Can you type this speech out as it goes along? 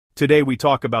Today we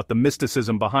talk about the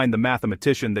mysticism behind the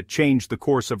mathematician that changed the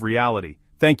course of reality.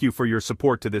 Thank you for your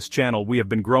support to this channel. We have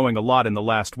been growing a lot in the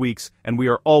last weeks, and we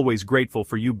are always grateful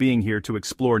for you being here to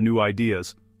explore new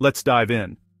ideas. Let's dive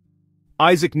in.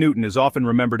 Isaac Newton is often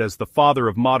remembered as the father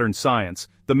of modern science,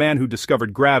 the man who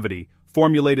discovered gravity,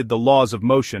 formulated the laws of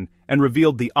motion, and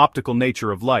revealed the optical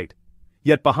nature of light.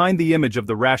 Yet behind the image of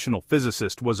the rational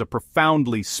physicist was a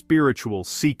profoundly spiritual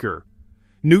seeker.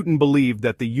 Newton believed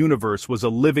that the universe was a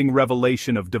living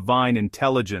revelation of divine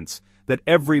intelligence, that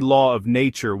every law of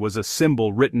nature was a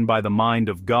symbol written by the mind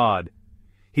of God.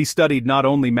 He studied not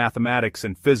only mathematics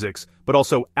and physics, but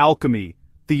also alchemy,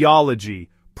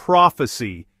 theology,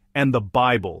 prophecy, and the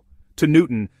Bible. To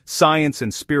Newton, science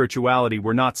and spirituality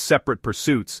were not separate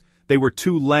pursuits, they were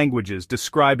two languages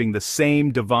describing the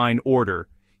same divine order.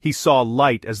 He saw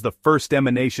light as the first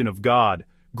emanation of God,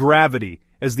 gravity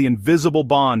as the invisible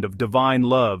bond of divine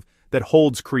love that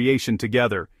holds creation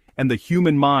together, and the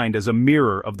human mind as a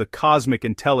mirror of the cosmic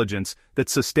intelligence that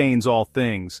sustains all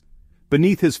things.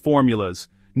 Beneath his formulas,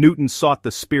 Newton sought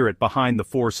the spirit behind the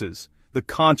forces, the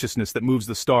consciousness that moves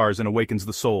the stars and awakens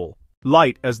the soul.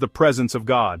 Light as the presence of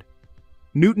God.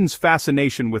 Newton's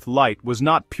fascination with light was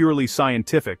not purely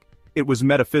scientific, it was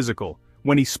metaphysical.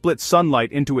 When he split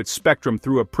sunlight into its spectrum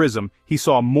through a prism, he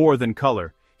saw more than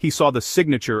color. He saw the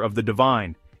signature of the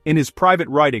divine. In his private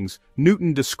writings,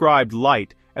 Newton described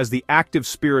light as the active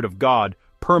spirit of God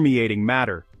permeating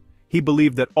matter. He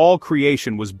believed that all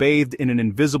creation was bathed in an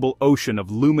invisible ocean of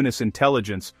luminous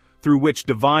intelligence through which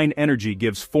divine energy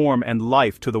gives form and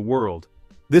life to the world.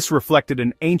 This reflected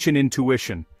an ancient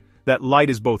intuition that light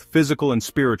is both physical and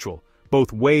spiritual,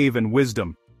 both wave and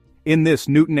wisdom. In this,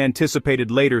 Newton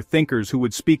anticipated later thinkers who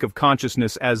would speak of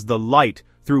consciousness as the light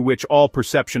through which all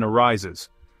perception arises.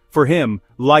 For him,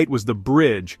 light was the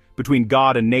bridge between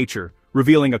God and nature,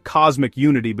 revealing a cosmic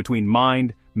unity between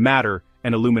mind, matter,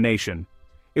 and illumination.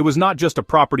 It was not just a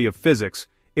property of physics,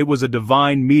 it was a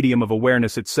divine medium of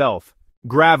awareness itself,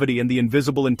 gravity and the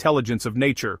invisible intelligence of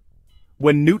nature.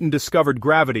 When Newton discovered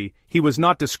gravity, he was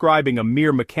not describing a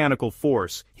mere mechanical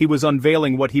force, he was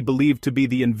unveiling what he believed to be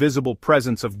the invisible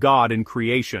presence of God in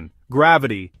creation.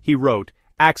 Gravity, he wrote,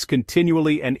 acts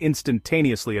continually and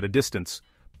instantaneously at a distance,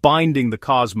 binding the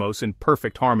cosmos in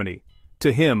perfect harmony.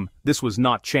 To him, this was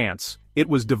not chance, it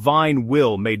was divine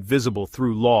will made visible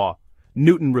through law.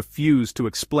 Newton refused to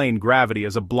explain gravity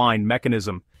as a blind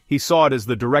mechanism, he saw it as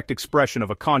the direct expression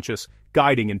of a conscious,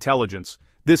 guiding intelligence.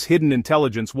 This hidden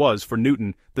intelligence was, for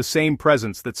Newton, the same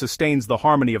presence that sustains the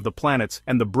harmony of the planets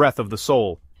and the breath of the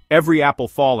soul. Every apple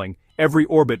falling, every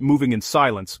orbit moving in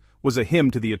silence, was a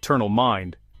hymn to the eternal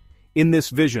mind. In this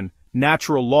vision,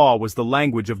 natural law was the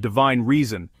language of divine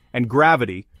reason, and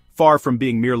gravity, far from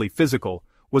being merely physical,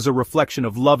 was a reflection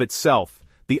of love itself,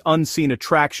 the unseen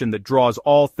attraction that draws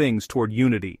all things toward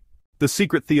unity. The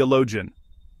Secret Theologian,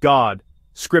 God,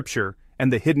 Scripture,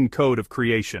 and the hidden code of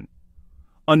creation.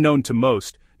 Unknown to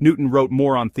most, Newton wrote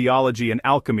more on theology and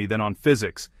alchemy than on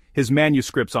physics. His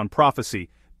manuscripts on prophecy,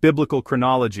 biblical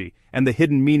chronology, and the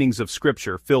hidden meanings of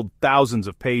Scripture filled thousands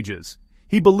of pages.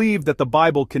 He believed that the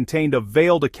Bible contained a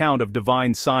veiled account of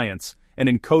divine science, an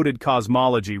encoded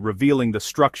cosmology revealing the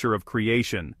structure of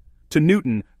creation. To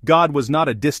Newton, God was not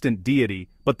a distant deity,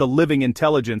 but the living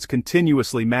intelligence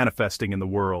continuously manifesting in the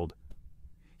world.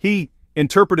 He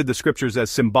interpreted the scriptures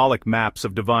as symbolic maps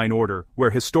of divine order, where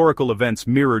historical events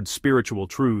mirrored spiritual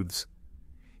truths.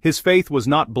 His faith was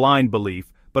not blind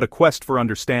belief, but a quest for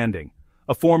understanding,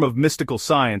 a form of mystical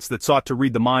science that sought to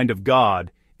read the mind of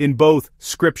God in both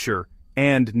Scripture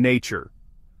and nature.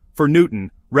 For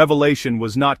Newton, revelation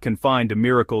was not confined to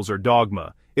miracles or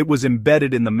dogma, it was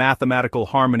embedded in the mathematical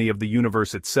harmony of the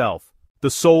universe itself,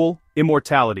 the soul,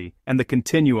 immortality, and the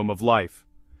continuum of life.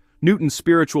 Newton's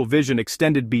spiritual vision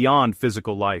extended beyond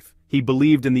physical life. He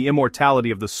believed in the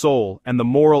immortality of the soul and the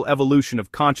moral evolution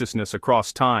of consciousness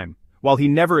across time. While he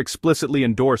never explicitly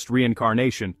endorsed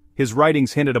reincarnation, his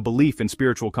writings hinted a belief in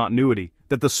spiritual continuity,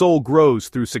 that the soul grows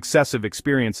through successive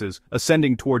experiences,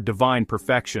 ascending toward divine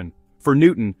perfection. For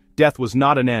Newton, death was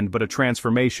not an end but a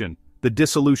transformation, the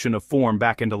dissolution of form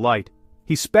back into light.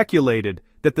 He speculated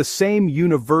that the same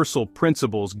universal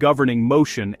principles governing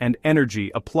motion and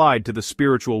energy applied to the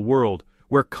spiritual world,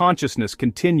 where consciousness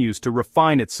continues to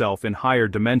refine itself in higher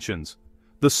dimensions.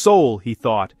 The soul, he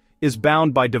thought, is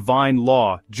bound by divine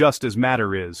law just as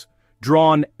matter is,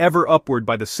 drawn ever upward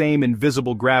by the same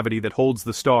invisible gravity that holds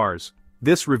the stars.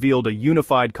 This revealed a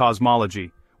unified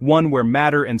cosmology, one where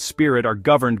matter and spirit are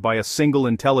governed by a single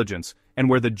intelligence, and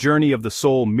where the journey of the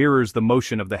soul mirrors the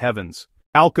motion of the heavens.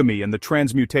 Alchemy and the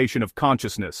transmutation of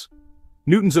consciousness.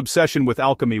 Newton's obsession with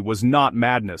alchemy was not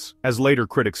madness, as later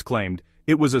critics claimed.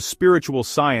 It was a spiritual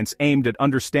science aimed at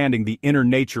understanding the inner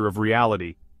nature of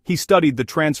reality. He studied the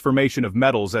transformation of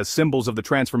metals as symbols of the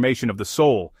transformation of the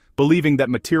soul, believing that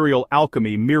material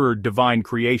alchemy mirrored divine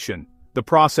creation. The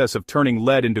process of turning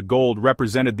lead into gold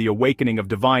represented the awakening of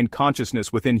divine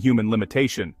consciousness within human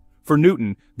limitation. For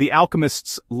Newton, the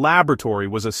alchemist's laboratory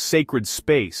was a sacred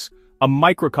space, a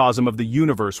microcosm of the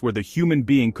universe where the human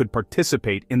being could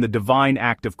participate in the divine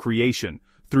act of creation.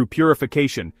 Through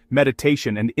purification,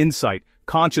 meditation, and insight,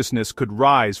 consciousness could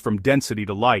rise from density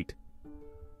to light.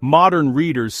 Modern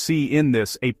readers see in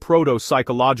this a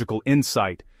proto-psychological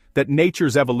insight that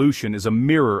nature's evolution is a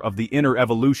mirror of the inner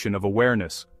evolution of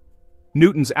awareness.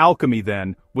 Newton's alchemy,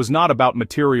 then, was not about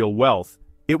material wealth.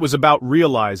 It was about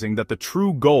realizing that the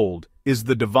true gold is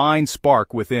the divine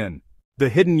spark within, the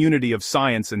hidden unity of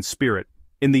science and spirit.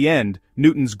 In the end,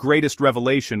 Newton's greatest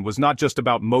revelation was not just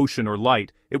about motion or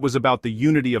light, it was about the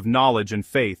unity of knowledge and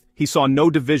faith. He saw no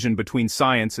division between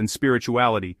science and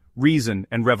spirituality, reason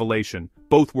and revelation.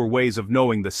 Both were ways of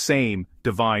knowing the same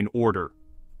divine order.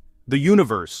 The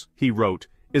universe, he wrote,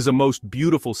 is a most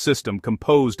beautiful system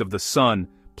composed of the sun,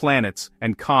 planets,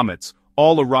 and comets,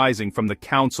 all arising from the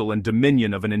counsel and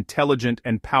dominion of an intelligent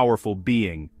and powerful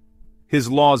being. His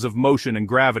laws of motion and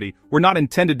gravity were not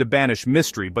intended to banish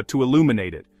mystery but to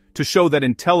illuminate it, to show that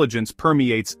intelligence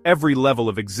permeates every level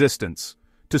of existence.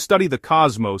 To study the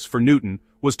cosmos for Newton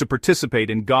was to participate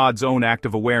in God's own act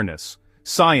of awareness.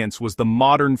 Science was the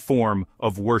modern form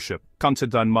of worship.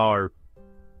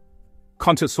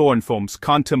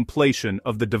 Contemplation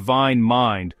of the divine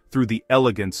mind through the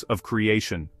elegance of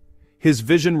creation. His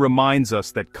vision reminds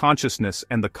us that consciousness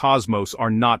and the cosmos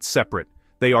are not separate.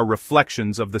 They are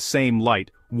reflections of the same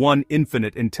light, one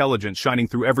infinite intelligence shining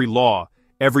through every law,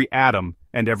 every atom,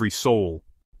 and every soul.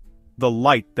 The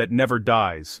light that never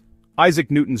dies.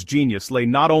 Isaac Newton's genius lay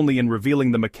not only in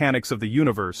revealing the mechanics of the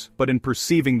universe, but in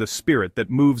perceiving the spirit that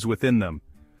moves within them.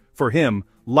 For him,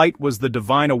 light was the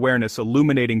divine awareness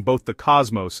illuminating both the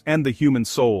cosmos and the human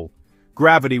soul.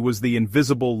 Gravity was the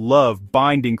invisible love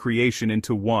binding creation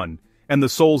into one, and the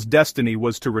soul's destiny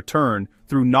was to return,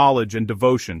 through knowledge and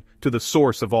devotion, to the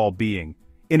source of all being.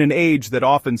 In an age that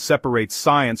often separates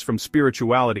science from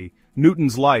spirituality,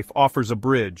 Newton's life offers a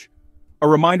bridge. A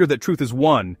reminder that truth is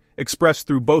one, expressed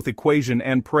through both equation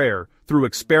and prayer, through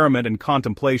experiment and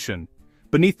contemplation.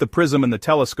 Beneath the prism and the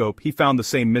telescope, he found the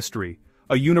same mystery,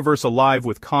 a universe alive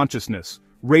with consciousness,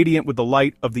 radiant with the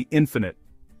light of the infinite.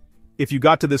 If you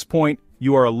got to this point,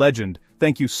 you are a legend.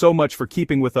 Thank you so much for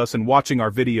keeping with us and watching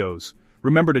our videos.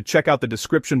 Remember to check out the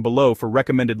description below for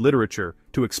recommended literature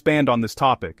to expand on this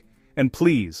topic. And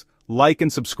please, like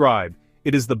and subscribe.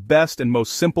 It is the best and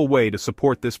most simple way to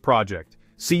support this project.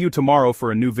 See you tomorrow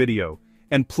for a new video.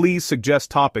 And please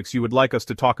suggest topics you would like us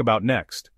to talk about next.